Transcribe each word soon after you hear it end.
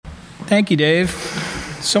Thank you, Dave.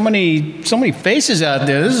 So many faces out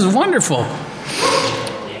there. This is wonderful.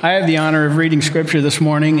 I have the honor of reading scripture this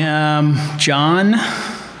morning. John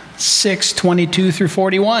 6:22 through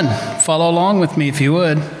 41. Follow along with me if you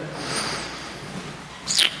would.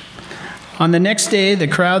 On the next day, the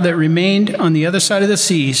crowd that remained on the other side of the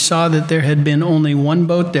sea saw that there had been only one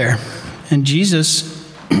boat there, and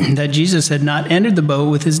Jesus had not entered the boat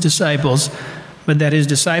with his disciples, but that his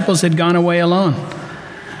disciples had gone away alone.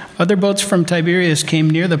 Other boats from Tiberias came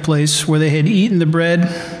near the place where they had eaten the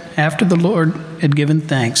bread after the Lord had given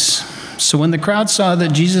thanks. So when the crowd saw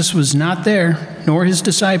that Jesus was not there, nor his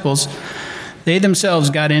disciples, they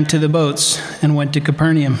themselves got into the boats and went to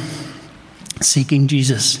Capernaum, seeking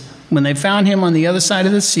Jesus. When they found him on the other side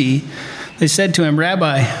of the sea, they said to him,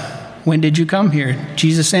 "Rabbi, when did you come here?"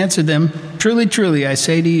 Jesus answered them, "Truly, truly, I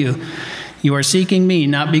say to you, you are seeking me,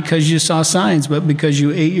 not because you saw signs, but because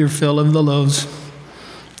you ate your fill of the loaves.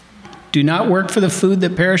 Do not work for the food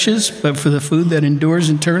that perishes, but for the food that endures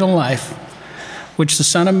eternal life, which the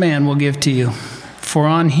Son of Man will give to you. For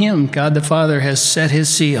on him God the Father has set his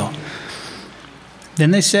seal."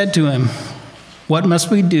 Then they said to him, "What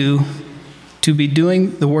must we do to be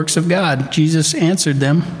doing the works of God?" Jesus answered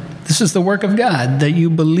them, "This is the work of God, that you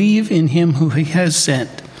believe in him who he has sent."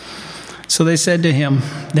 So they said to him,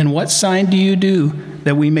 "Then what sign do you do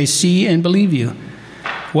that we may see and believe you?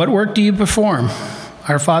 What work do you perform?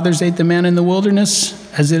 Our fathers ate the manna in the wilderness,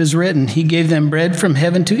 as it is written, he gave them bread from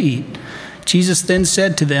heaven to eat." Jesus then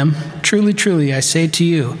said to them, "Truly, truly, I say to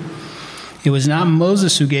you, it was not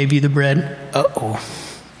Moses who gave you the bread."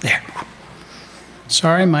 There.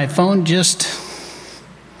 Sorry, my phone just...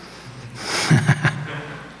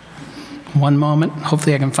 One moment.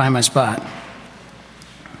 Hopefully I can find my spot.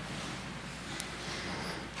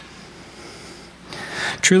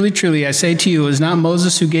 "Truly, truly, I say to you, it was not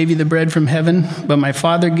Moses who gave you the bread from heaven, but my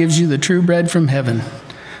Father gives you the true bread from heaven.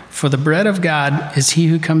 For the bread of God is he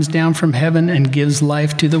who comes down from heaven and gives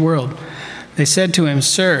life to the world." They said to him,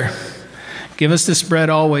 "Sir, give us this bread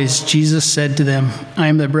always." Jesus said to them, "I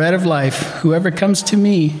am the bread of life. Whoever comes to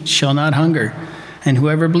me shall not hunger, and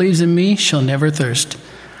whoever believes in me shall never thirst.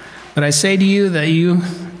 But I say to you that you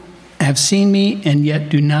have seen me and yet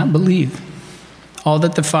do not believe. All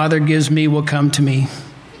that the Father gives me will come to me,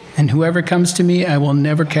 and whoever comes to me I will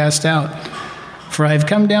never cast out. For I have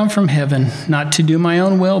come down from heaven, not to do my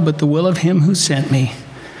own will, but the will of him who sent me.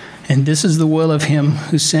 And this is the will of him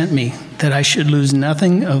who sent me, that I should lose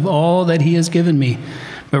nothing of all that he has given me,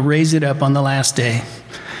 but raise it up on the last day.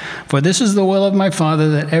 For this is the will of my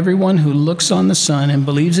Father, that everyone who looks on the Son and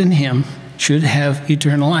believes in him should have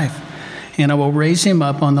eternal life, and I will raise him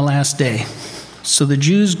up on the last day." So the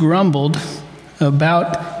Jews grumbled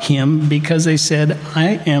about him because he said,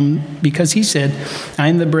 "I am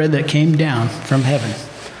the bread that came down from heaven."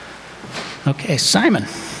 Okay, Simon.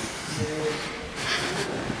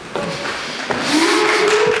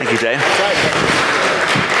 Thank you, Jay.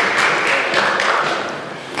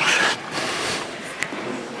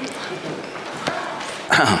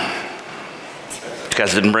 You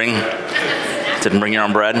guys didn't bring your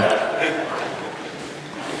own bread?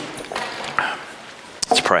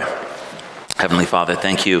 Let's pray. Heavenly Father,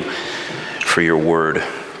 thank you for your word.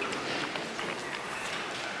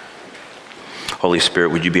 Holy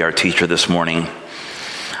Spirit, would you be our teacher this morning?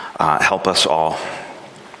 Help us all.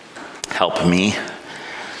 Help me.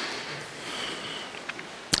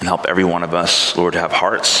 And help every one of us, Lord, to have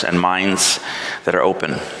hearts and minds that are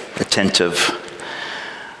open, attentive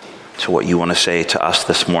to what you want to say to us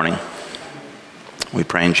this morning. We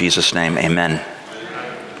pray in Jesus' name, amen.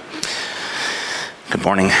 Good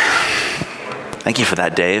morning. Thank you for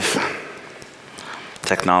that, Dave.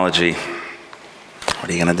 Technology. What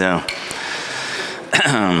are you going to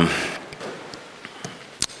do?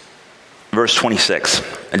 Verse 26.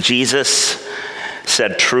 Jesus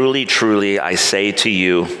said, "Truly, truly, I say to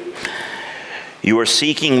you, you are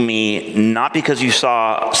seeking me not because you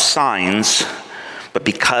saw signs, but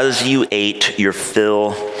because you ate your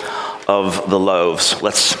fill of the loaves."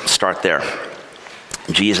 Let's start there.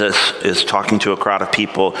 Jesus is talking to a crowd of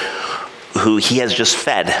people who he has just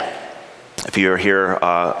fed. If you were here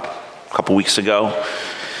a couple weeks ago,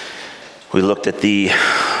 we looked at the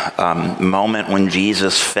moment when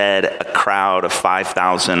Jesus fed a crowd of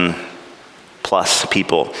 5,000 plus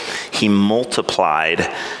people. He multiplied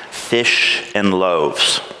fish and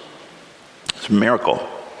loaves. It's a miracle.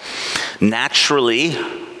 Naturally,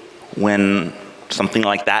 when something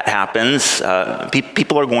like that happens,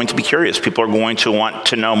 people are going to be curious. People are going to want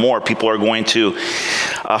to know more. People are going to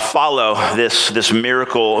follow this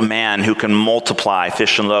miracle man who can multiply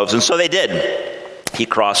fish and loaves. And so they did. He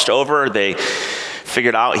crossed over. They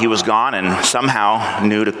figured out he was gone and somehow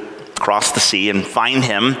knew to cross the sea and find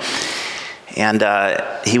him. And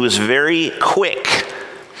he was very quick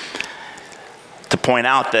to point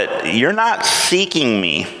out that you're not seeking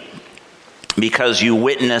me because you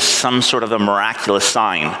witnessed some sort of a miraculous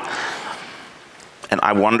sign. And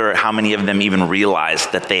I wonder how many of them even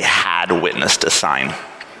realized that they had witnessed a sign.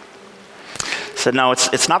 He said, no,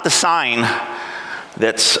 it's not the sign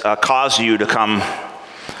that's caused you to come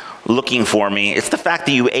looking for me. It's the fact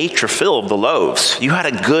that you ate your fill of the loaves. You had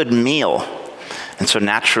a good meal. And so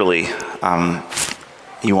naturally,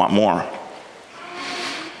 you want more.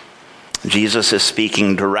 Jesus is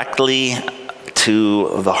speaking directly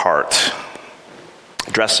to the heart,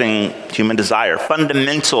 addressing human desire,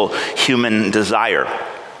 fundamental human desire.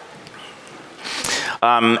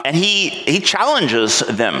 And he challenges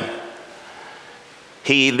them.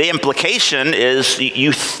 The implication is,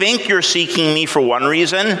 you think you're seeking me for one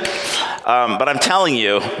reason, but I'm telling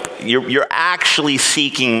you, you're actually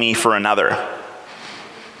seeking me for another.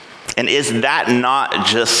 And is that not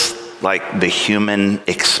just like the human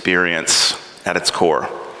experience at its core?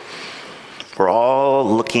 We're all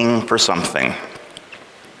looking for something.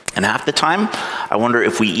 And half the time, I wonder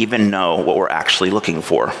if we even know what we're actually looking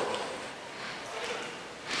for.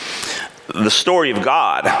 The story of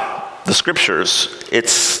God, the scriptures,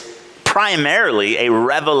 it's primarily a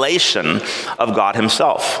revelation of God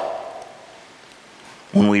himself.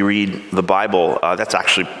 When we read the Bible, that's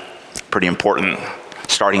actually a pretty important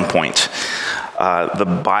starting point.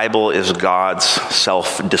 The Bible is God's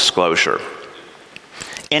self-disclosure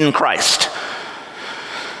in Christ.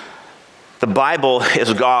 The Bible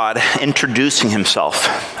is God introducing himself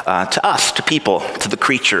to us, to people, to the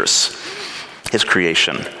creatures, his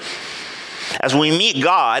creation. As we meet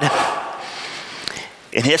God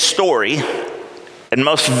in his story, and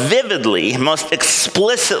most vividly, most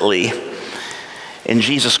explicitly in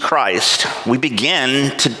Jesus Christ, we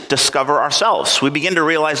begin to discover ourselves. We begin to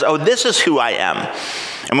realize, oh, this is who I am.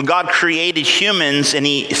 And when God created humans and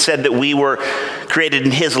he said that we were created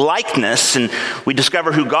in his likeness, and we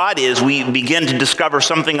discover who God is, we begin to discover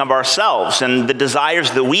something of ourselves. And the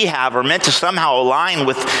desires that we have are meant to somehow align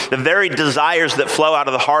with the very desires that flow out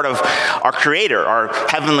of the heart of our Creator, our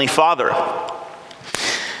Heavenly Father.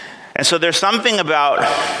 And so there's something about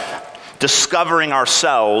discovering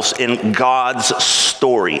ourselves in God's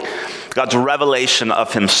story, God's revelation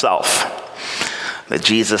of himself, that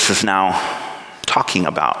Jesus is now talking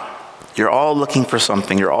about. You're all looking for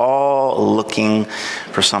something. You're all looking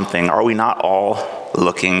for something. Are we not all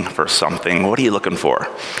looking for something? What are you looking for?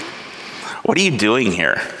 What are you doing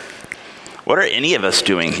here? What are any of us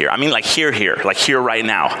doing here? I mean, like here right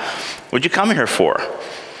now. What'd you come here for?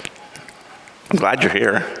 I'm glad you're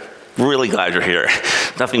here. Really glad you're here.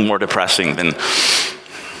 Nothing more depressing than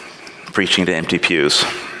preaching to empty pews.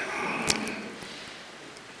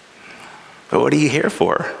 But what are you here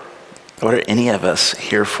for? What are any of us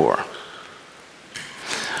here for?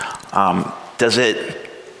 Does it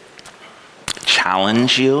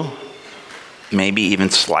challenge you? Maybe even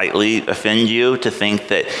slightly offend you to think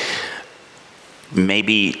that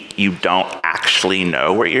maybe you don't actually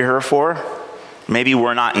know what you're here for? Maybe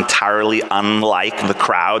we're not entirely unlike the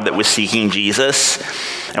crowd that was seeking Jesus.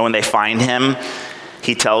 And when they find him,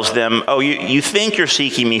 he tells them, oh, you think you're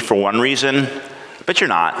seeking me for one reason, but you're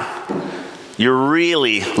not. You're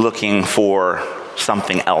really looking for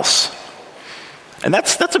something else. And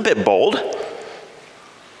that's a bit bold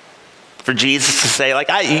for Jesus to say, like,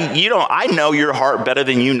 I know your heart better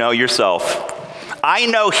than you know yourself. I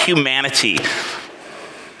know humanity.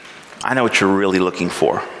 I know what you're really looking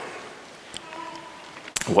for.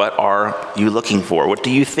 What are you looking for? What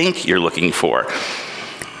do you think you're looking for?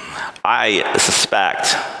 I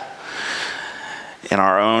suspect in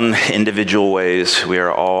our own individual ways, we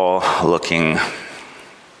are all looking.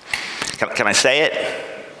 Can I say it?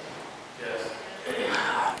 Yes.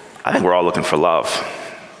 I think we're all looking for love.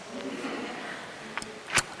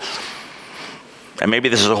 And maybe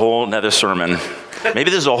this is a whole nother sermon.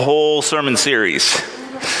 Maybe this is a whole sermon series.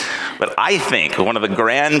 But I think one of the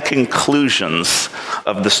grand conclusions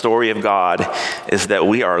of the story of God is that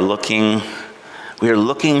we are looking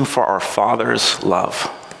for our Father's love.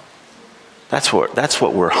 That's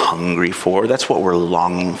what we're hungry for. That's what we're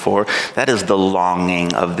longing for. That is the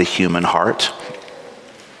longing of the human heart.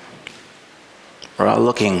 We're all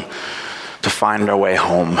looking to find our way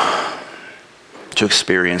home, to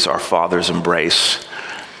experience our Father's embrace,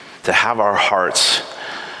 to have our hearts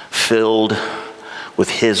filled with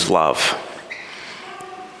his love,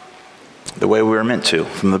 the way we were meant to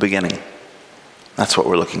from the beginning. That's what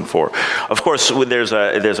we're looking for. Of course, there's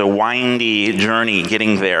a windy journey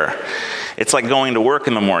getting there. It's like going to work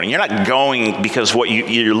in the morning. You're not going because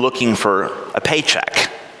you're looking for a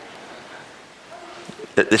paycheck.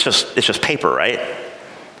 It's just paper, right?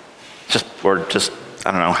 Or I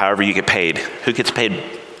don't know, however you get paid. Who gets paid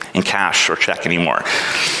in cash or check anymore?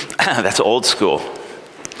 That's old school.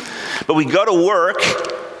 But we go to work,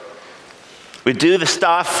 we do the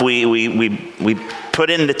stuff, we put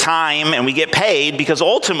in the time, and we get paid because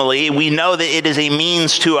ultimately we know that it is a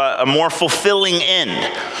means to a more fulfilling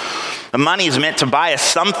end. The money is meant to buy us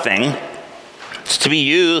something. It's to be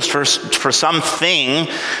used for something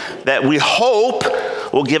that we hope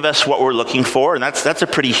will give us what we're looking for, and that's a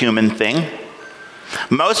pretty human thing.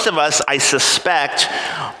 Most of us, I suspect,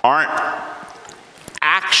 aren't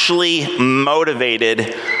actually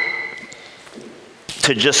motivated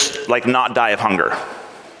to just not die of hunger,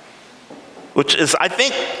 which is, I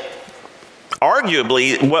think,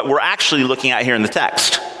 arguably what we're actually looking at here in the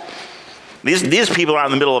text. These people are out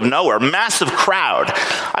in the middle of nowhere, massive crowd.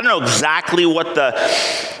 I don't know exactly what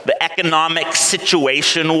the economic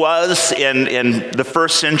situation was in the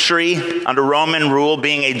first century under Roman rule,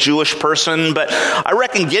 being a Jewish person, but I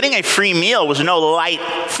reckon getting a free meal was no light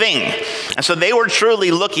thing. And so they were truly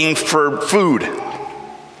looking for food.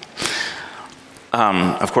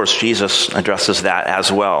 Of course, Jesus addresses that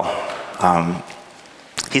as well.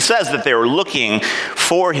 He says that they were looking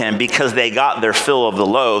for him because they got their fill of the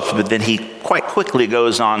loaf, but then he quite quickly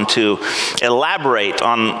goes on to elaborate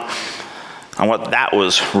on what that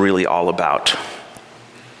was really all about.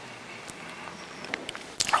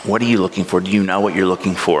 What are you looking for? Do you know what you're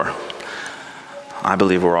looking for? I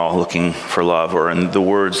believe we're all looking for love, or in the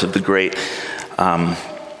words of the great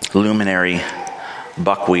luminary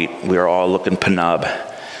Buckwheat, we are all looking penub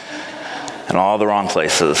in all the wrong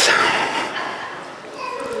places.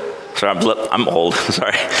 Sorry, I'm old.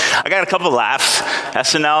 Sorry. I got a couple of laughs.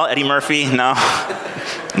 SNL, Eddie Murphy, no?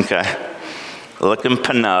 Okay. Looking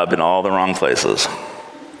penub in all the wrong places.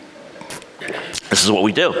 This is what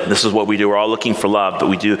we do. We're all looking for love, but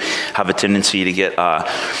we do have a tendency to get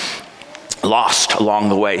lost along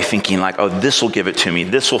the way, thinking oh, this will give it to me.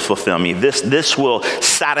 This will fulfill me. This will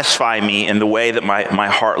satisfy me in the way that my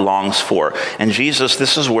heart longs for. And Jesus,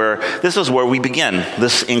 this is where we begin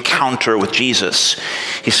this encounter with Jesus.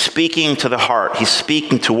 He's speaking to the heart. He's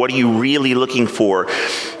speaking to, what are you really looking for?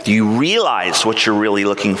 Do you realize what you're really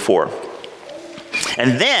looking for?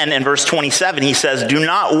 And then in verse 27, he says, do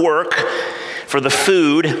not work for the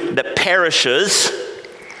food that perishes,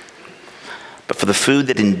 but for the food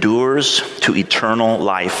that endures to eternal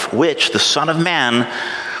life, which the Son of Man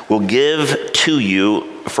will give to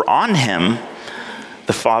you, for on him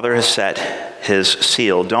the Father has set his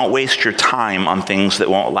seal. Don't waste your time on things that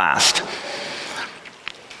won't last.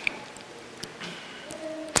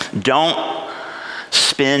 Don't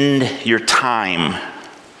spend your time.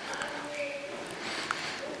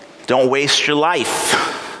 Don't waste your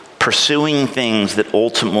life pursuing things that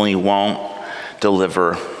ultimately won't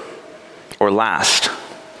deliver or last.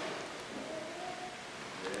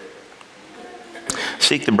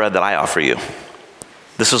 Seek the bread that I offer you.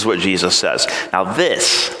 This is what Jesus says. Now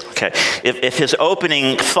if his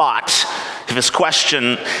opening thought, if his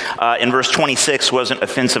question in verse 26 wasn't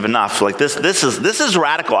offensive enough, this is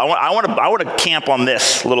radical. I want to camp on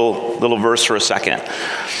this little verse for a second.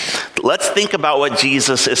 Let's think about what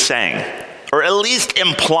Jesus is saying, or at least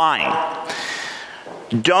implying.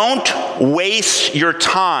 Don't waste your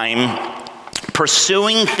time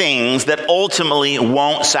pursuing things that ultimately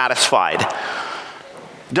won't satisfy.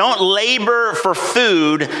 Don't labor for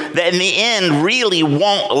food that in the end really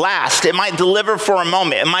won't last. It might deliver for a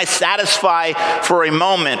moment. It might satisfy for a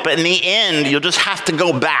moment, but in the end, you'll just have to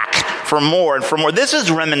go back for more and for more. This is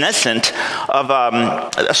reminiscent of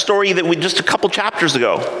a story that we just a couple chapters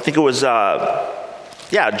ago. I think it was,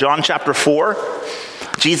 John chapter 4.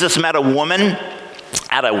 Jesus met a woman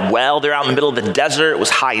at a well. They're out in the middle of the desert. It was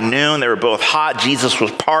high noon. They were both hot. Jesus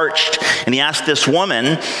was parched. And he asked this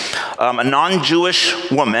woman, a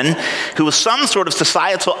non-Jewish woman, who was some sort of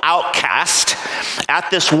societal outcast, at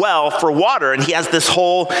this well for water. And he has this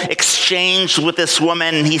whole exchange with this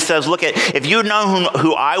woman. And he says, look, if you'd known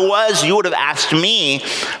who I was, you would have asked me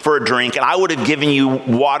for a drink. And I would have given you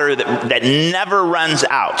water that never runs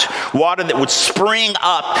out. Water that would spring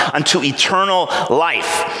up unto eternal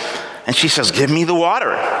life. And she says, give me the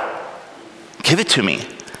water. Give it to me.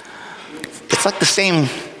 It's like the same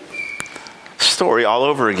story all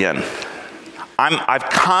over again. I've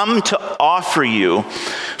come to offer you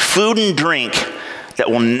food and drink that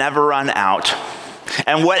will never run out.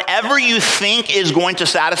 And whatever you think is going to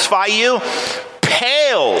satisfy you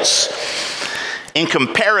pales in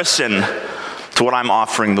comparison to what I'm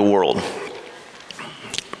offering the world.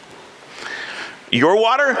 Your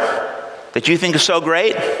water that you think is so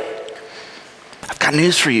great? I've got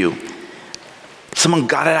news for you. Someone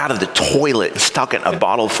got it out of the toilet and stuck it in a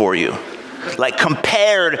bottle for you. Like,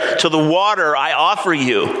 compared to the water I offer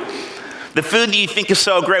you. The food that you think is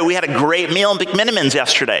so great. We had a great meal in McMinimans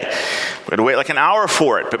yesterday. We had to wait like an hour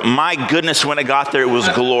for it. But my goodness, when I got there, it was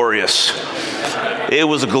glorious. It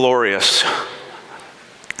was glorious.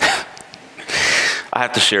 I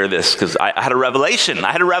have to share this because I had a revelation.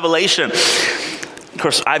 Of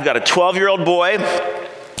course, I've got a 12-year-old boy,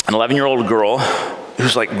 an 11-year-old girl,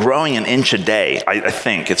 who's like growing an inch a day, I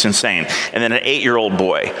think. It's insane. And then an 8-year-old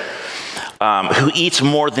boy who eats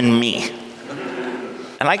more than me.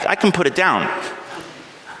 And I can put it down.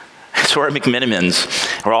 So we're at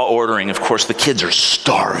McMinimans. We're all ordering. Of course, the kids are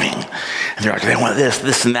starving. And they're like, they want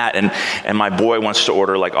this, and that. And my boy wants to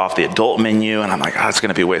order like off the adult menu. And I'm like, it's going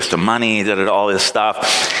to be a waste of money, all this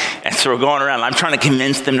stuff. And so we're going around. And I'm trying to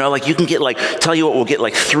convince them, no, like you can get tell you what, we'll get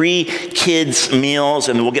like 3 kids meals.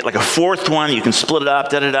 And we'll get like a 4th one. You can split it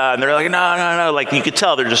up, And they're like, no. Like you could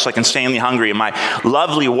tell they're just like insanely hungry. And my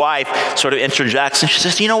lovely wife sort of interjects. And she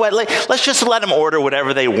says, you know what? Let's just let them order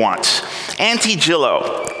whatever they want. Auntie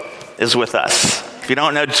Jillo is with us. If you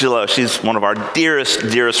don't know Jillo, she's one of our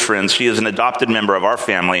dearest friends. She is an adopted member of our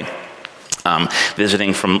family,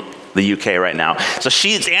 visiting from the UK right now. So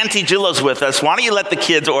Auntie Jillo's with us. Why don't you let the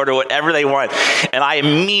kids order whatever they want? And I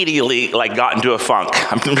immediately got into a funk.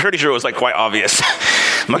 I'm pretty sure it was quite obvious.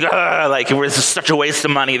 I'm like, this is such a waste of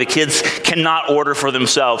money. The kids cannot order for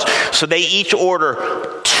themselves. So they each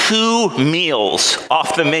order 2 meals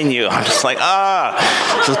off the menu. I'm just like,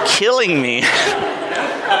 this is killing me.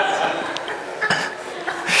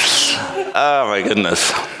 Oh my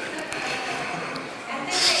goodness.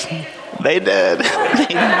 They did.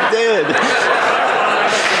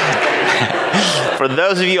 For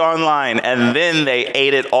those of you online, and then they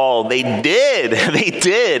ate it all. They did.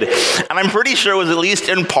 And I'm pretty sure it was at least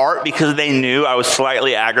in part because they knew I was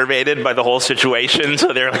slightly aggravated by the whole situation.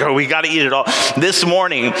 So they're like, we got to eat it all. This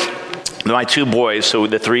morning, my 2 boys, so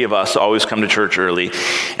the 3 of us always come to church early,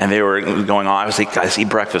 and they were going on. I was like, guys, eat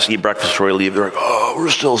breakfast before we leave. They're like,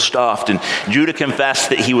 we're still stuffed. And Judah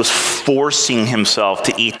confessed that he was forcing himself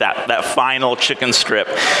to eat that final chicken strip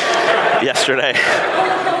yesterday.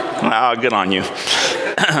 Wow, good on you.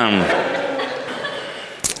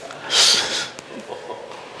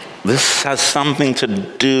 This has something to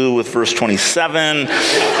do with verse 27.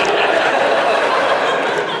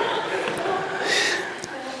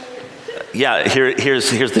 Yeah, here's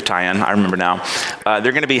the tie-in. I remember now.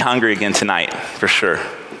 They're going to be hungry again tonight, for sure.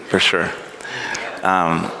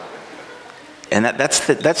 And that's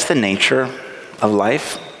the nature of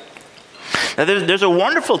life. Now, there's a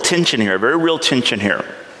wonderful tension here, a very real tension here.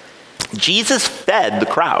 Jesus fed the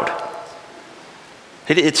crowd.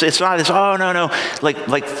 It's not no.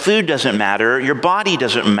 Like food doesn't matter. Your body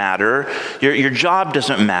doesn't matter. Your job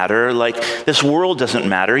doesn't matter. Like this world doesn't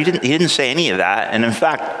matter. He didn't say any of that. And in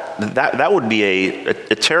fact, that would be a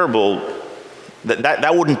terrible.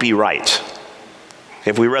 That wouldn't be right.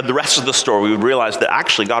 If we read the rest of the story, we would realize that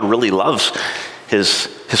actually God really loves His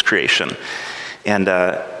creation, and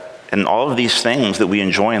all of these things that we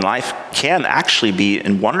enjoy in life can actually be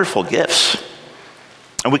wonderful gifts.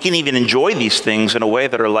 And we can even enjoy these things in a way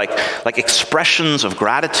that are like expressions of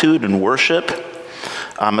gratitude and worship,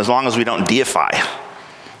 as long as we don't deify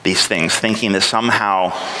these things, thinking that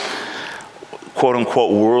somehow, quote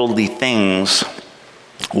unquote, worldly things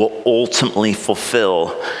will ultimately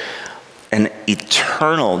fulfill an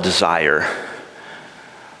eternal desire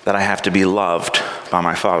that I have to be loved by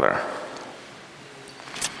my Father.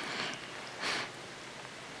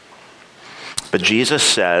 But Jesus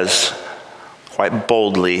says, quite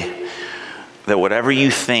boldly, that whatever you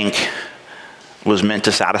think was meant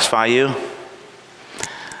to satisfy you,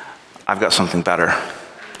 I've got something better.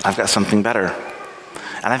 And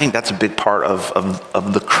I think that's a big part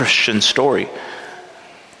of the Christian story,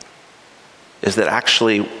 is that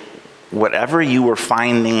actually whatever you were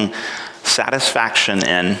finding satisfaction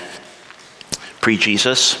in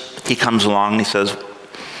pre-Jesus, He comes along and He says,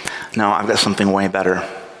 no, I've got something way better.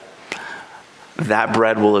 That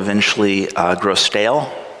bread will eventually grow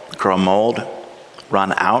stale, grow mold,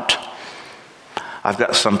 run out. I've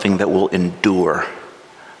got something that will endure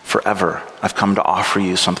forever. I've come to offer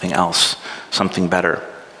you something else, something better.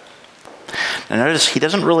 And notice He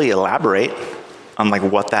doesn't really elaborate on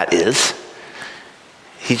what that is.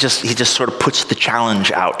 He just sort of puts the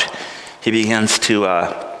challenge out. He begins to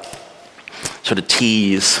sort of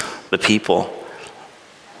tease the people.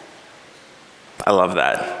 I love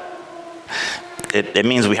that. It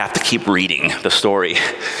means we have to keep reading the story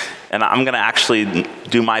And I'm going to actually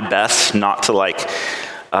do my best not to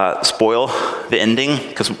spoil the ending,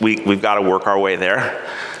 because we've got to work our way there.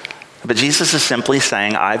 But Jesus is simply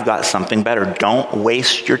saying, I've got something better. Don't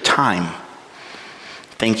waste your time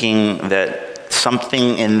thinking that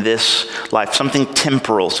something in this life, something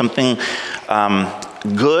temporal, something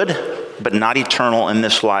good but not eternal in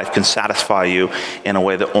this life can satisfy you in a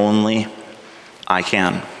way that only I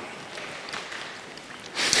can.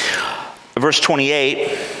 Verse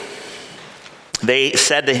 28, they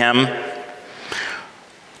said to him,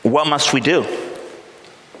 what must we do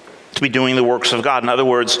to be doing the works of God? In other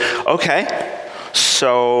words, okay,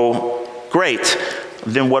 so great.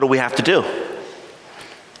 Then what do we have to do?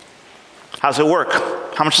 How's it work?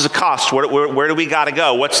 How much does it cost? Where do we got to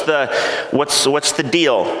go? What's the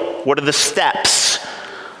deal? What are the steps?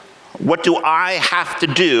 What do I have to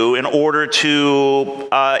do in order to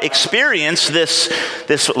experience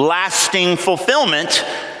this lasting fulfillment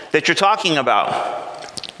that you're talking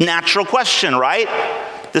about? Natural question, right?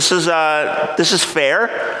 This is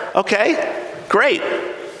fair. Okay, great.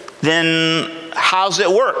 Then how's it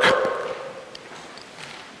work?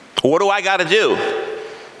 What do I got to do?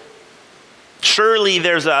 Surely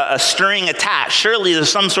there's a string attached. Surely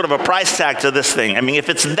there's some sort of a price tag to this thing. I mean, if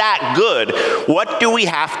it's that good, what do we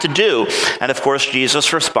have to do? And of course,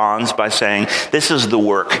 Jesus responds by saying, this is the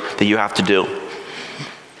work that you have to do.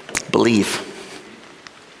 Believe.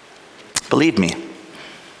 Believe me.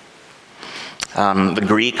 The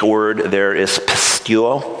Greek word there is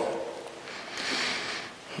pisteuo.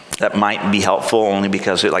 That might be helpful only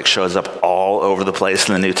because it shows up all over the place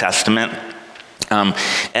in the New Testament.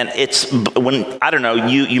 And it's when, I don't know,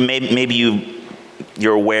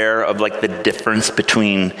 you're aware of the difference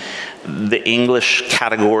between the English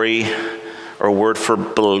category or word for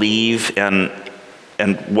believe and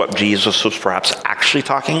what Jesus was perhaps actually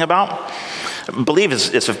talking about. Believe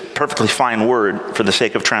is a perfectly fine word for the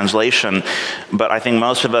sake of translation, but I think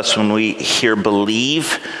most of us, when we hear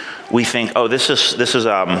believe, we think, oh, this is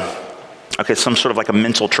some sort of a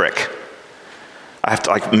mental trick. I have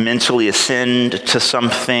to mentally ascend to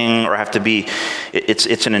something, or I have to be,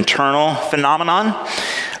 it's an internal phenomenon,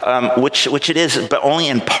 which it is, but only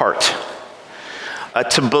in part.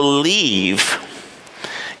 To believe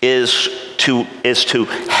is to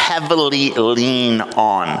heavily lean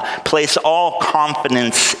on, place all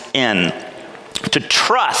confidence in, to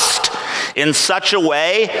trust in such a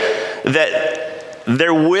way that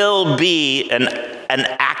there will be an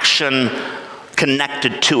action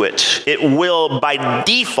connected to it. It will, by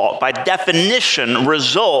default, by definition,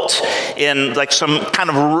 result in some kind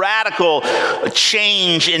of radical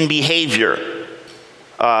change in behavior.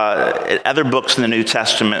 Other books in the New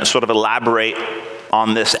Testament sort of elaborate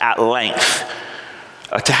on this at length.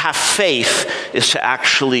 To have faith is to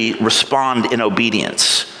actually respond in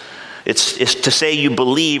obedience. It's to say you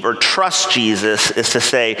believe or trust Jesus is to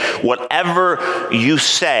say, whatever you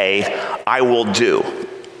say, I will do.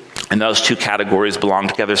 And those two categories belong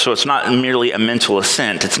together. So it's not merely a mental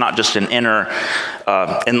assent. It's not just an inner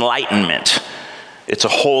enlightenment. It's a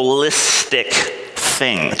holistic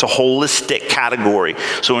thing. It's a holistic category.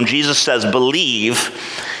 So when Jesus says believe,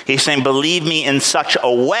 he's saying believe me in such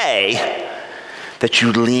a way that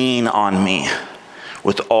you lean on me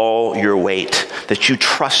with all your weight, that you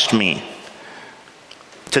trust me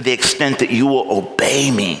to the extent that you will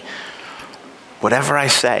obey me. Whatever I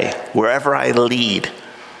say, wherever I lead,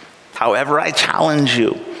 however I challenge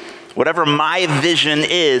you, whatever my vision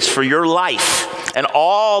is for your life and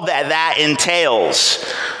all that entails,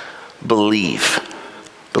 believe,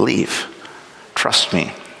 trust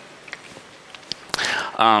me.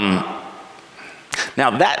 Now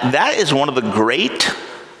that is one of the great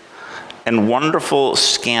and wonderful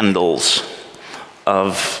scandals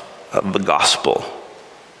of the gospel.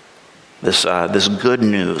 This good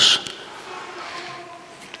news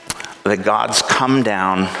that God's come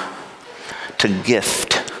down to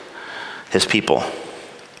gift his people,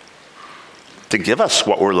 to give us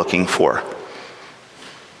what we're looking for,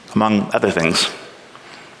 among other things.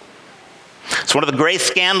 It's one of the great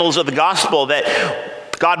scandals of the gospel that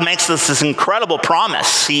God makes us this incredible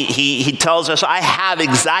promise. He tells us, I have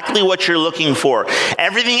exactly what you're looking for.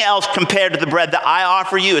 Everything else compared to the bread that I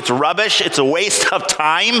offer you, it's rubbish. It's a waste of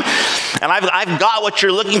time. And I've got what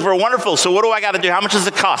you're looking for. Wonderful. So what do I got to do? How much does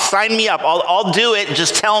it cost? Sign me up. I'll do it.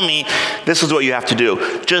 Just tell me this is what you have to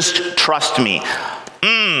do. Just trust me.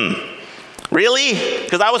 Really?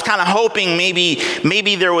 Because I was kind of hoping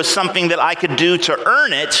maybe there was something that I could do to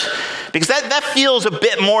earn it, because that feels a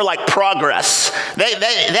bit more like progress.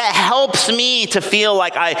 That helps me to feel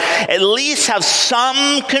like I at least have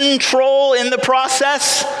some control in the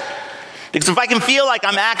process. Because if I can feel like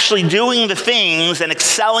I'm actually doing the things and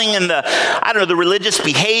excelling in the religious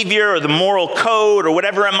behavior or the moral code or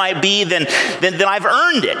whatever it might be, then I've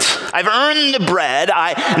earned it. I've earned the bread.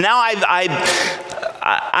 I've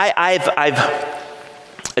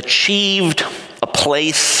achieved a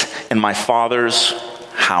place in my Father's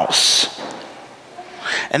house.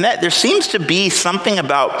 And that there seems to be something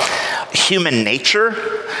about human nature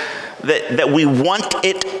that we want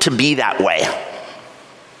it to be that way.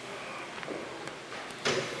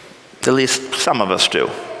 At least some of us do.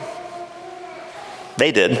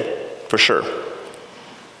 They did, for sure.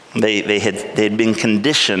 They'd been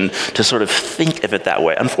conditioned to sort of think of it that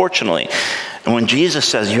way, unfortunately. And when Jesus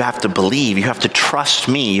says you have to believe, you have to trust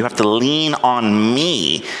me, you have to lean on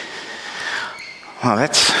me, well,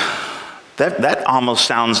 that almost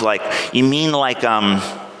sounds like, you mean like a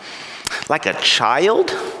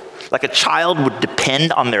child? Like a child would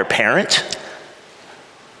depend on their parent?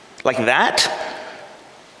 Like that?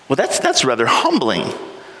 Well, that's rather humbling.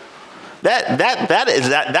 That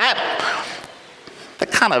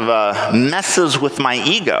kind of messes with my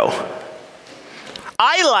ego.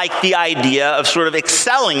 I like the idea of sort of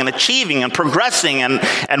excelling and achieving and progressing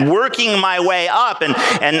and working my way up, and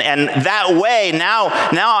that way now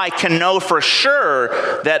I can know for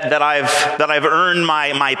sure that I've earned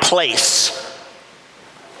my place.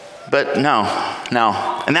 But no,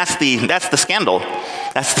 and that's the scandal.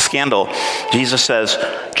 That's the scandal. Jesus says,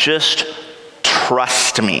 just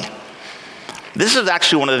trust me. This is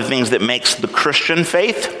actually one of the things that makes the Christian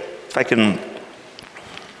faith, if I can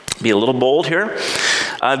be a little bold here,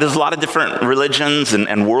 there's a lot of different religions and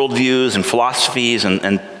worldviews and philosophies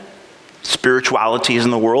and spiritualities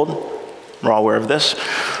in the world. We're all aware of this.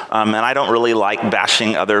 And I don't really like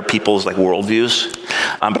bashing other people's worldviews.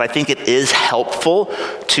 But I think it is helpful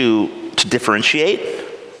to differentiate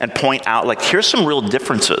and point out, here's some real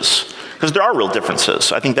differences. Because there are real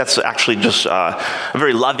differences. I think that's actually just a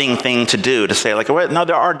very loving thing to do, to say, no,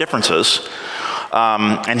 there are differences.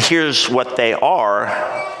 And here's what they are.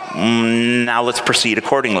 Now let's proceed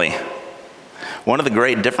accordingly. One of the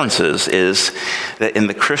great differences is that in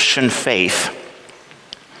the Christian faith,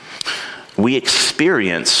 we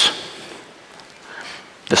experience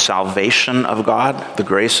the salvation of God, the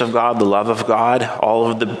grace of God, the love of God, all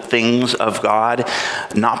of the things of God,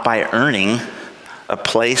 not by earning a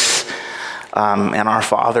place in our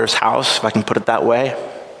Father's house, if I can put it that way,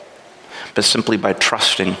 but simply by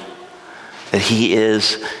trusting that He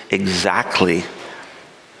is exactly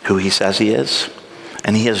who He says He is,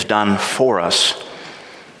 and He has done for us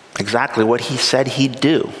exactly what He said He'd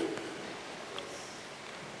do.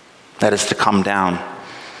 That is to come down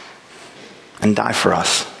and die for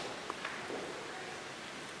us,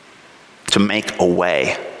 to make a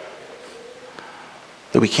way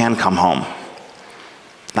that we can come home,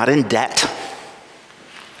 not in debt,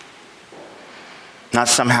 not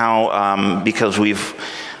somehow because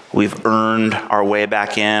we've earned our way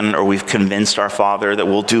back in, or we've convinced our Father that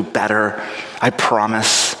we'll do better. I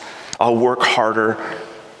promise, I'll work harder.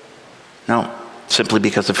 No, simply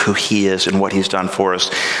because of who He is and what He's done for us.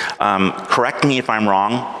 Correct me if I'm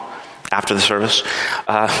wrong after the service,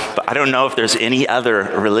 but I don't know if there's any other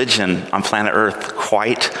religion on planet Earth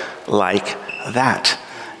quite like that.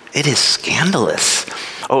 It is scandalous.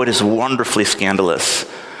 Oh, it is wonderfully scandalous.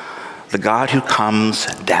 The God who comes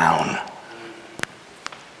down,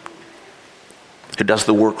 who does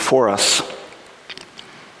the work for us,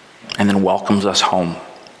 and then welcomes us home.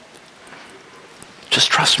 Just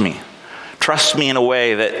trust me. Trust me in a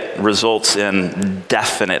way that results in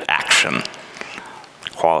definite action.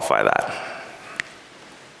 Qualify that.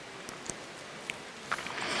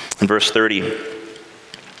 In verse 30,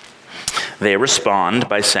 they respond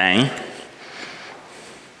by saying,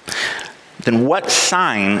 "Then what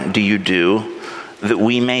sign do you do that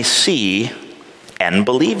we may see and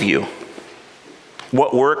believe you?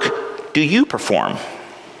 What work do you perform?"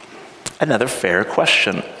 Another fair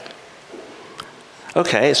question.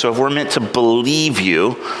 Okay, so if we're meant to believe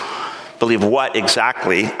you, believe what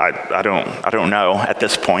exactly? I don't know at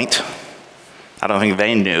this point. I don't think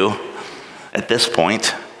they knew at this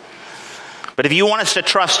point. But if you want us to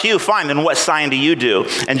trust you, fine, then what sign do you do?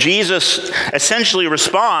 And Jesus essentially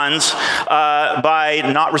responds by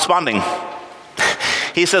not responding.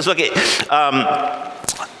 He says, look,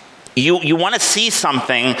 you want to see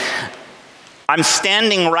something, I'm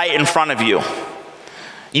standing right in front of you.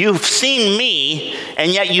 You've seen me,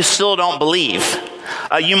 and yet you still don't believe.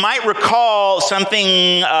 You might recall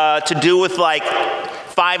something to do with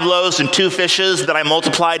 5 loaves and 2 fishes that I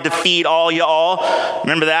multiplied to feed all y'all.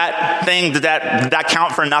 Remember that thing? Did that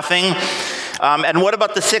count for nothing? And what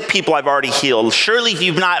about the sick people I've already healed? Surely if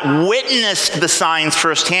you've not witnessed the signs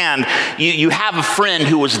firsthand, you have a friend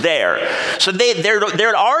who was there. So there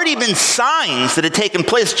had already been signs that had taken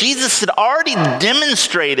place. Jesus had already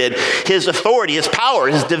demonstrated his authority, his power,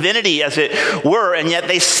 his divinity, as it were, and yet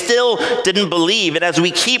they still didn't believe. And as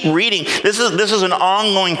we keep reading, this is an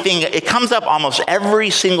ongoing thing. It comes up almost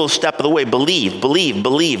every single step of the way. Believe, believe,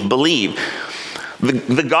 believe, believe.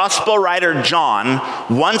 The gospel writer John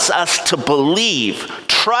wants us to believe,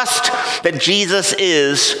 trust that Jesus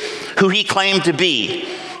is who he claimed to be.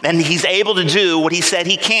 And he's able to do what he said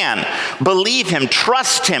he can. Believe him,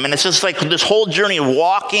 trust him. And it's just like this whole journey of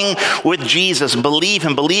walking with Jesus. Believe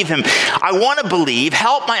him, believe him. I want to believe,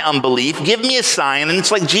 help my unbelief, give me a sign. And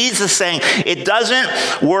it's like Jesus saying, it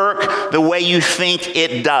doesn't work the way you think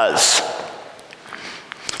it does.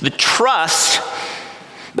 The trust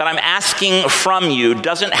that I'm asking from you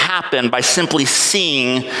doesn't happen by simply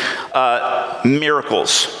seeing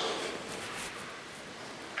miracles.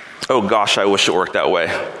 Oh gosh, I wish it worked that way.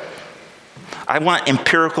 I want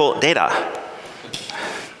empirical data.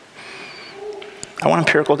 I want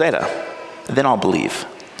empirical data. Then I'll believe.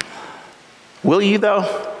 Will you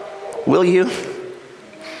though? Will you?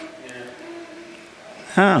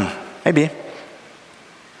 Maybe.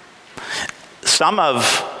 Some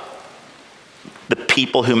of the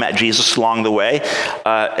people who met Jesus along the way,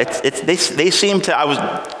 they seem to. I was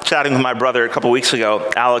chatting with my brother a couple weeks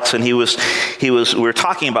ago, Alex, and we were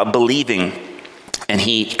talking about believing, and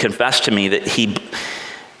he confessed to me that he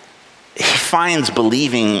finds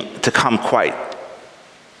believing to come quite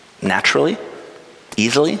naturally,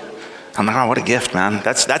 easily. I'm like, oh, what a gift, man.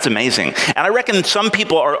 That's amazing. And I reckon some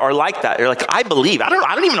people are like that. They're like, I believe. I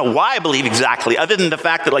don't even know why I believe exactly, other than the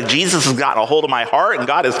fact that like Jesus has gotten a hold of my heart and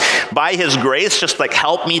God has, by his grace, just like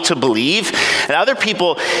helped me to believe. And other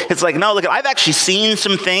people, it's like, no, look, I've actually seen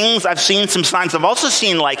some things. I've seen some signs. I've also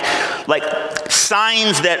seen like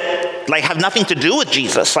signs that like have nothing to do with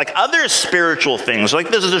Jesus, like other spiritual things. Like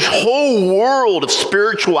there's this whole world of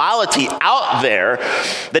spirituality out there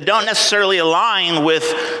that don't necessarily align with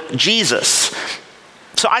Jesus.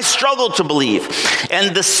 So I struggled to believe.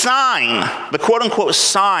 And the sign, the quote unquote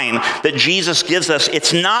sign that Jesus gives us,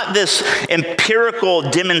 it's not this empirical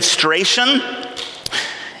demonstration.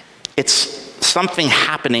 It's something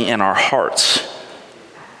happening in our hearts.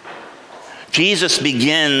 Jesus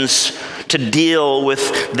begins to deal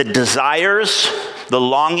with the desires, the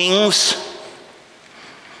longings,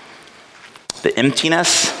 the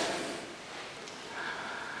emptiness,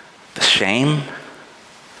 the shame,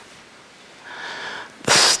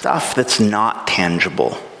 stuff that's not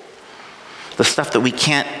tangible, the stuff that we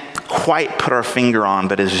can't quite put our finger on,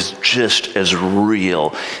 but is just as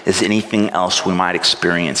real as anything else we might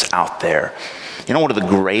experience out there. You know, one of the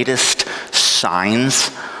greatest signs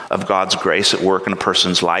of God's grace at work in a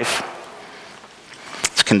person's life?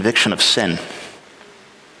 It's conviction of sin.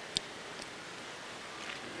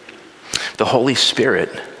 The Holy Spirit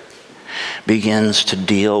begins to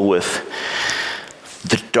deal with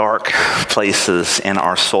the dark places in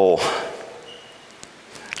our soul.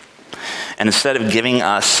 And instead of giving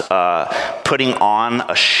us, putting on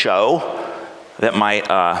a show that might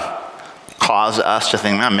cause us to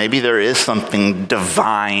think, man, maybe there is something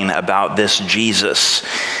divine about this Jesus,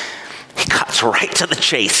 he cuts right to the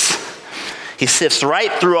chase. He sifts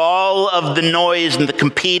right through all of the noise and the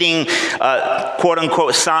competing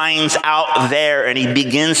quote-unquote signs out there, and he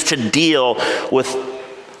begins to deal with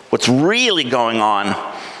what's really going on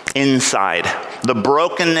inside, the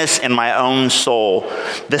brokenness in my own soul,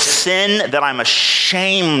 the sin that I'm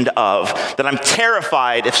ashamed of, that I'm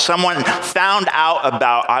terrified if someone found out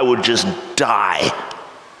about, I would just die.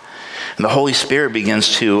 And the Holy Spirit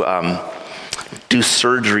begins to do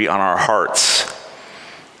surgery on our hearts,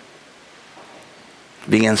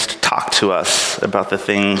 begins to talk to us about the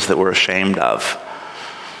things that we're ashamed of,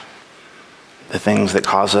 the things that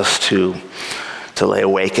cause us to lay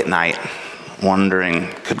awake at night wondering,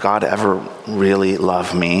 could God ever really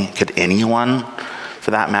love me? Could anyone,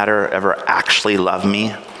 for that matter, ever actually love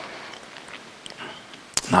me?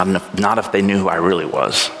 Not if they knew who I really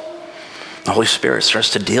was. The Holy Spirit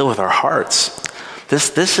starts to deal with our hearts.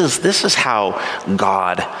 This is how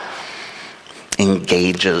God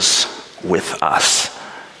engages with us.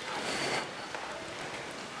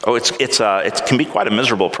 Oh, it can be quite a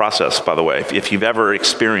miserable process, by the way, if you've ever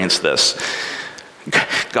experienced this.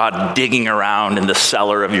 God digging around in the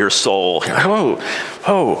cellar of your soul. I don't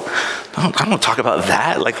want to talk about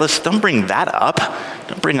that. Like, don't bring that up.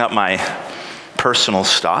 Don't bring up my personal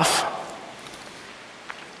stuff.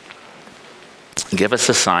 Give us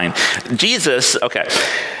a sign. Jesus, okay.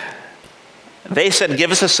 They said,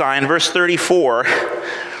 give us a sign. Verse 34,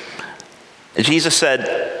 Jesus says,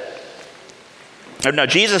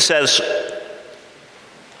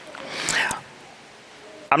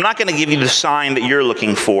 I'm not going to give you the sign that you're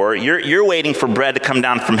looking for. You're waiting for bread to come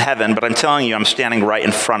down from heaven, but I'm telling you, I'm standing right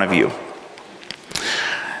in front of you.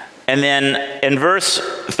 And then in verse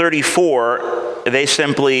 34, they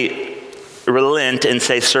simply relent and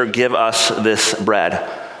say, sir, give us this bread.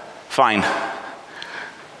 Fine.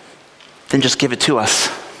 Then just give it to us.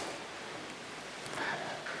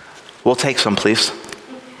 We'll take some, please.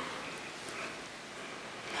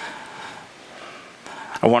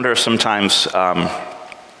 I wonder if sometimes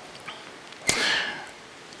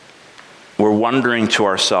we're wondering to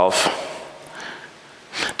ourselves,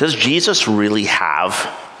 does Jesus really have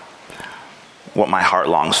what my heart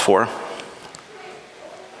longs for?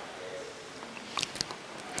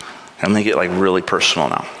 I'm going to get really personal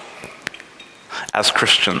now. As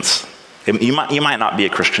Christians, you might not be a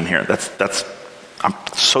Christian here. I'm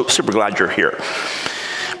so super glad you're here.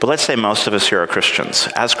 But let's say most of us here are Christians.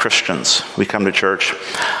 As Christians, we come to church.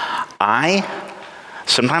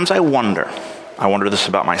 Sometimes I wonder this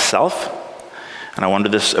about myself, and I wonder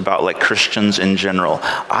this about Christians in general.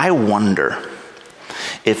 I wonder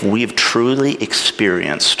if we've truly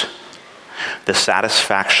experienced the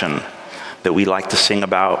satisfaction that we like to sing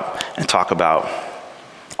about and talk about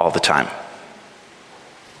all the time.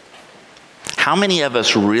 How many of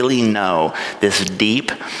us really know this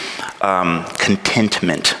deep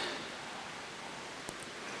contentment?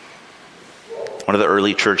 One of the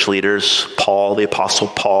early church leaders, Paul, the Apostle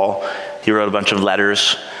Paul, he wrote a bunch of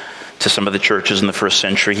letters to some of the churches in the first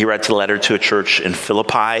century. He writes a letter to a church in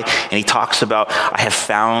Philippi, and he talks about, I have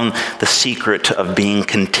found the secret of being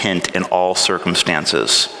content in all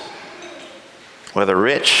circumstances. Whether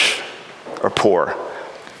rich or poor,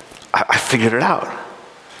 I figured it out.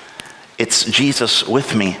 It's Jesus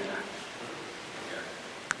with me.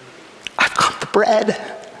 I've got the bread.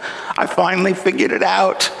 I finally figured it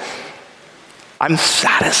out. I'm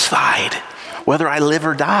satisfied, whether I live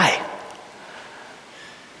or die.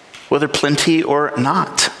 Whether plenty or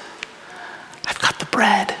not. I've got the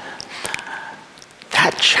bread.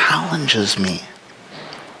 That challenges me.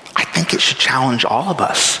 I think it should challenge all of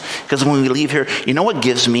us. Because when we leave here, you know what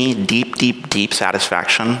gives me deep, deep, deep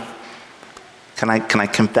satisfaction? Can I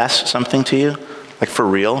confess something to you? For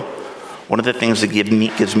real? One of the things that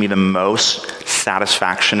gives me the most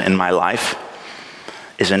satisfaction in my life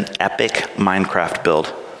is an epic Minecraft build.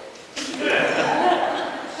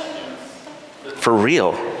 For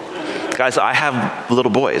real. Guys, I have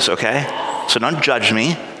little boys, okay? So don't judge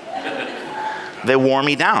me. They wore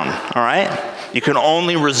me down, all right? You can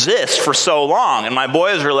only resist for so long. And my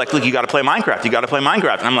boys are like, look, you got to play Minecraft. You got to play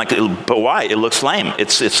Minecraft. And I'm like, but why? It looks lame.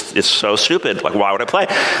 It's so stupid. Why would I play?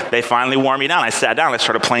 They finally wore me down. I sat down. I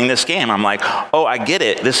started playing this game. I'm like, oh, I get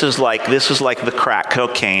it. This is like the crack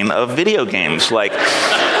cocaine of video games.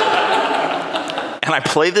 And I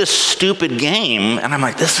play this stupid game, and I'm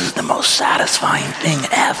like, this is the most satisfying thing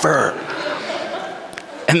ever.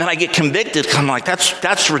 And then I get convicted because I'm like,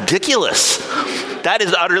 that's ridiculous. That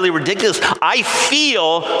is utterly ridiculous. I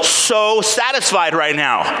feel so satisfied right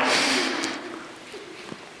now.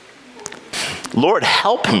 Lord,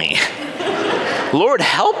 help me. Lord,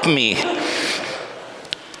 help me.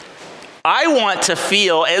 I want to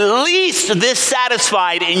feel at least this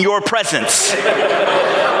satisfied in your presence.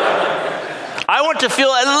 I want to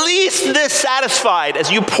feel at least this satisfied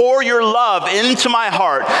as you pour your love into my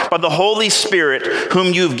heart by the Holy Spirit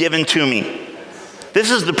whom you've given to me.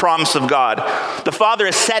 This is the promise of God. The Father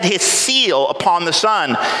has set his seal upon the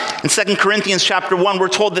Son. In 2 Corinthians chapter 1, we're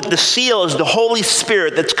told that the seal is the Holy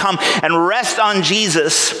Spirit that's come and rest on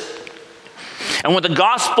Jesus. And when the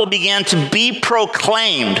gospel began to be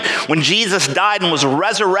proclaimed, when Jesus died and was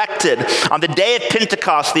resurrected, on the day of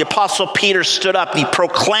Pentecost, the Apostle Peter stood up and he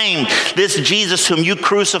proclaimed, this Jesus whom you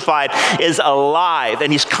crucified is alive,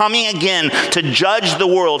 and he's coming again to judge the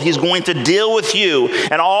world. He's going to deal with you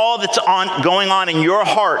and all that's going on in your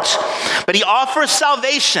heart. But he offers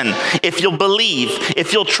salvation if you'll believe,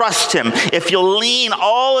 if you'll trust him, if you'll lean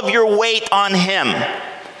all of your weight on him.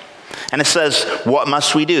 And it says, what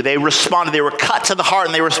must we do? They responded, they were cut to the heart,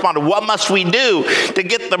 and they responded, what must we do to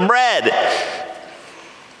get the bread?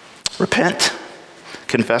 Repent,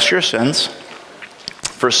 confess your sins,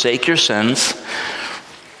 forsake your sins,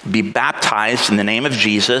 be baptized in the name of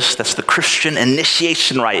Jesus. That's the Christian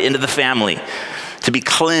initiation rite into the family, to be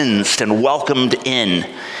cleansed and welcomed in,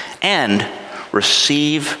 and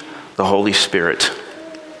receive the Holy Spirit.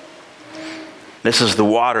 This is the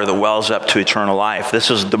water that wells up to eternal life. This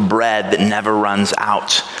is the bread that never runs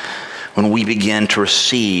out. when we begin to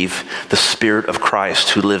receive the Spirit of Christ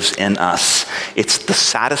who lives in us. It's the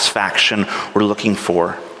satisfaction we're looking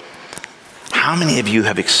for. How many of you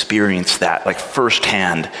have experienced that, like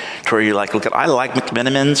firsthand, to where you're like, look, I like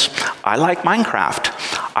McMenamins, I like Minecraft,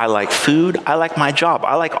 I like food, I like my job,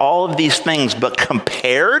 I like all of these things, but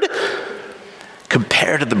compared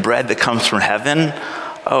to the bread that comes from heaven,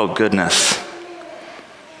 oh goodness.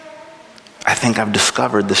 I think I've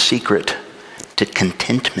discovered the secret to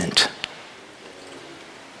contentment.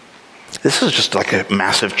 This is just like a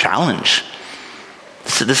massive challenge.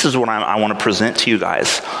 This is what I want to present to you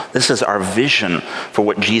guys. This is our vision for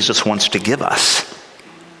what Jesus wants to give us.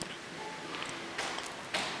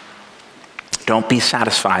 Don't be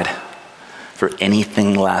satisfied for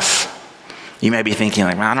anything less. You may be thinking,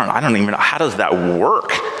 like, man, I don't even know, how does that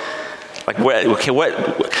work? Like, what?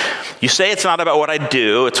 You say it's not about what I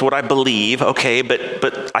do, it's what I believe, okay,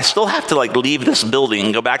 but I still have to like leave this building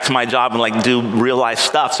and go back to my job and like do real life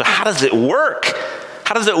stuff. So how does it work?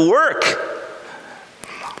 How does it work?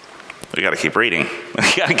 We got to keep reading.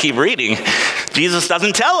 We got to keep reading. Jesus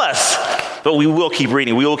doesn't tell us, but we will keep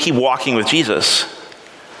reading. We will keep walking with Jesus.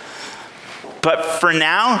 But for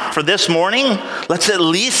now, for this morning, let's at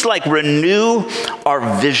least like renew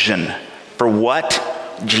our vision for what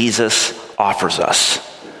Jesus offers us.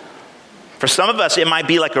 For some of us, it might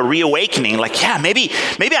be like a reawakening. Like, yeah, maybe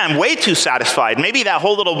I'm way too satisfied. Maybe that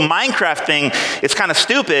whole little Minecraft thing is kind of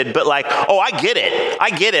stupid, but like, oh, I get it.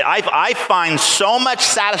 I find so much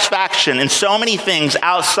satisfaction in so many things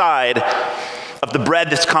outside of the bread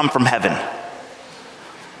that's come from heaven.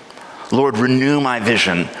 Lord, renew my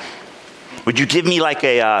vision. Would you give me like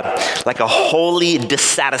a holy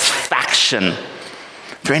dissatisfaction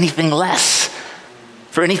for anything less,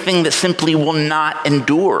 for anything that simply will not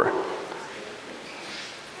endure?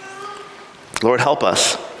 Lord, help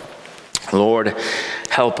us. Lord,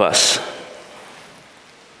 help us.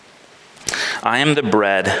 I am the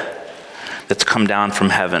bread that's come down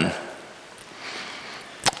from heaven.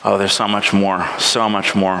 Oh, there's so much more, so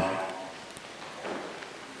much more.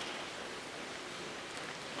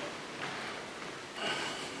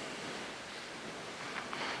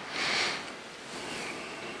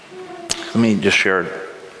 Let me just share.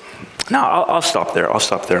 No, I'll stop there.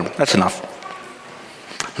 That's enough.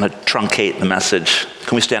 I'm going to truncate the message.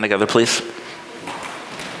 Can we stand together, please?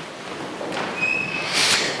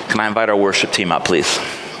 Can I invite our worship team up, please?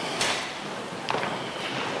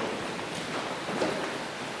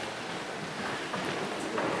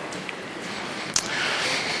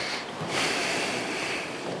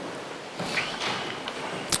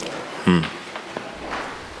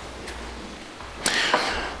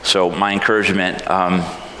 So my encouragement,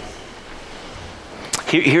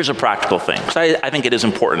 here's a practical thing. So I think it is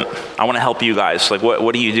important. I want to help you guys. Like,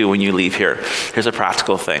 what do you do when you leave here? Here's a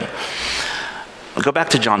practical thing. Go back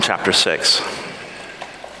to John chapter 6.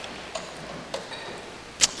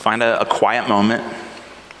 Find a quiet moment.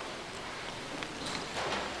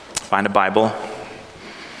 Find a Bible.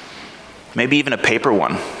 Maybe even a paper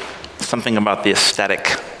one. Something about the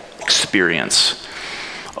aesthetic experience.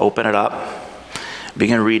 Open it up.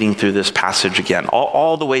 Begin reading through this passage again,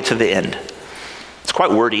 all the way to the end. It's quite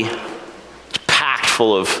wordy. It's packed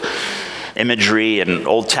full of imagery and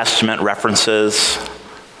Old Testament references.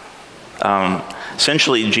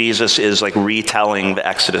 Essentially, Jesus is like retelling the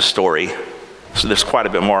Exodus story. So there's quite a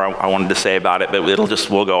bit more I wanted to say about it, but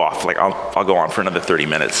we'll go off. Like I'll go on for another 30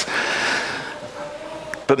 minutes.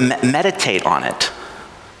 But meditate on it.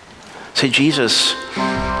 Say, Jesus,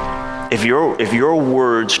 if your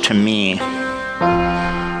words to me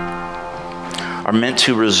are meant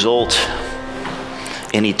to result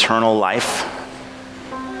in eternal life,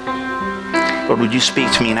 Lord, would you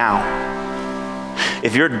speak to me now?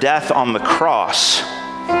 If your death on the cross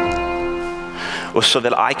was so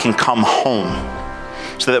that I can come home,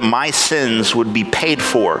 so that my sins would be paid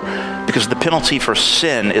for, because the penalty for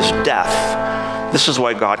sin is death. This is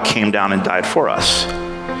why God came down and died for us,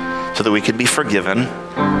 so that we could be forgiven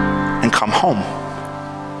and come home.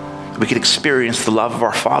 We could experience the love of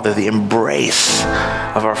our Father, the embrace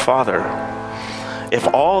of our Father. If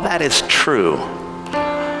all that is true,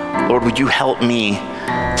 Lord, would you help me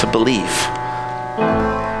to believe?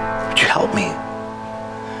 Would you help me?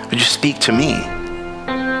 Would you speak to me?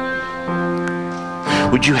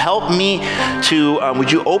 Would you help me to,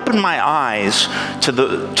 would you open my eyes to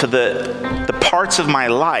the parts of my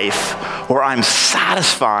life where I'm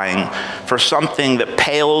satisfying for something that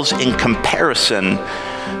pales in comparison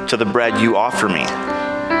to the bread you offer me,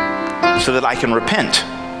 so that I can repent,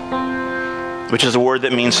 which is a word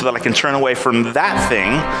that means so that I can turn away from that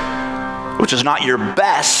thing, which is not your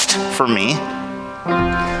best for me,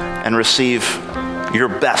 and receive your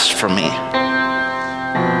best from me.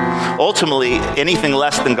 Ultimately, anything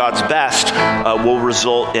less than God's best will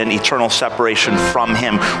result in eternal separation from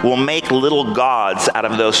him. We'll make little gods out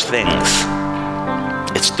of those things.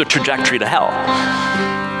 It's the trajectory to hell.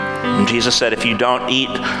 And Jesus said, if you don't eat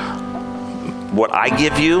what I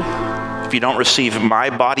give you, if you don't receive my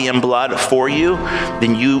body and blood for you,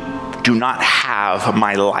 then you do not have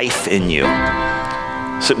my life in you.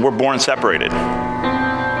 So we're born separated.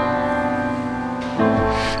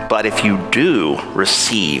 But if you do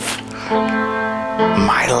receive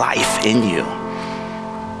my life in you,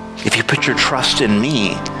 if you put your trust in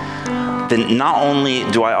me, then not only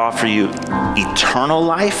do I offer you eternal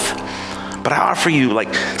life, but I offer you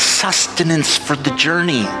like sustenance for the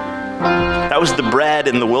journey. That was the bread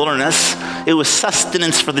in the wilderness. It was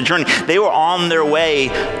sustenance for the journey. They were on their way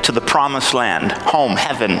to the promised land, home,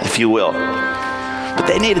 heaven, if you will. But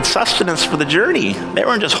they needed sustenance for the journey. They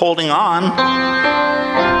weren't just holding on.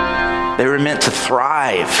 They were meant to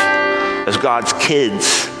thrive as God's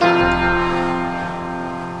kids.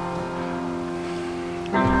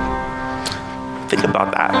 Think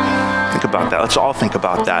about that. Think about that. Let's all think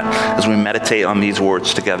about that as we meditate on these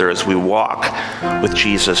words together, as we walk with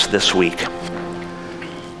Jesus this week.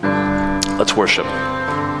 Let's worship.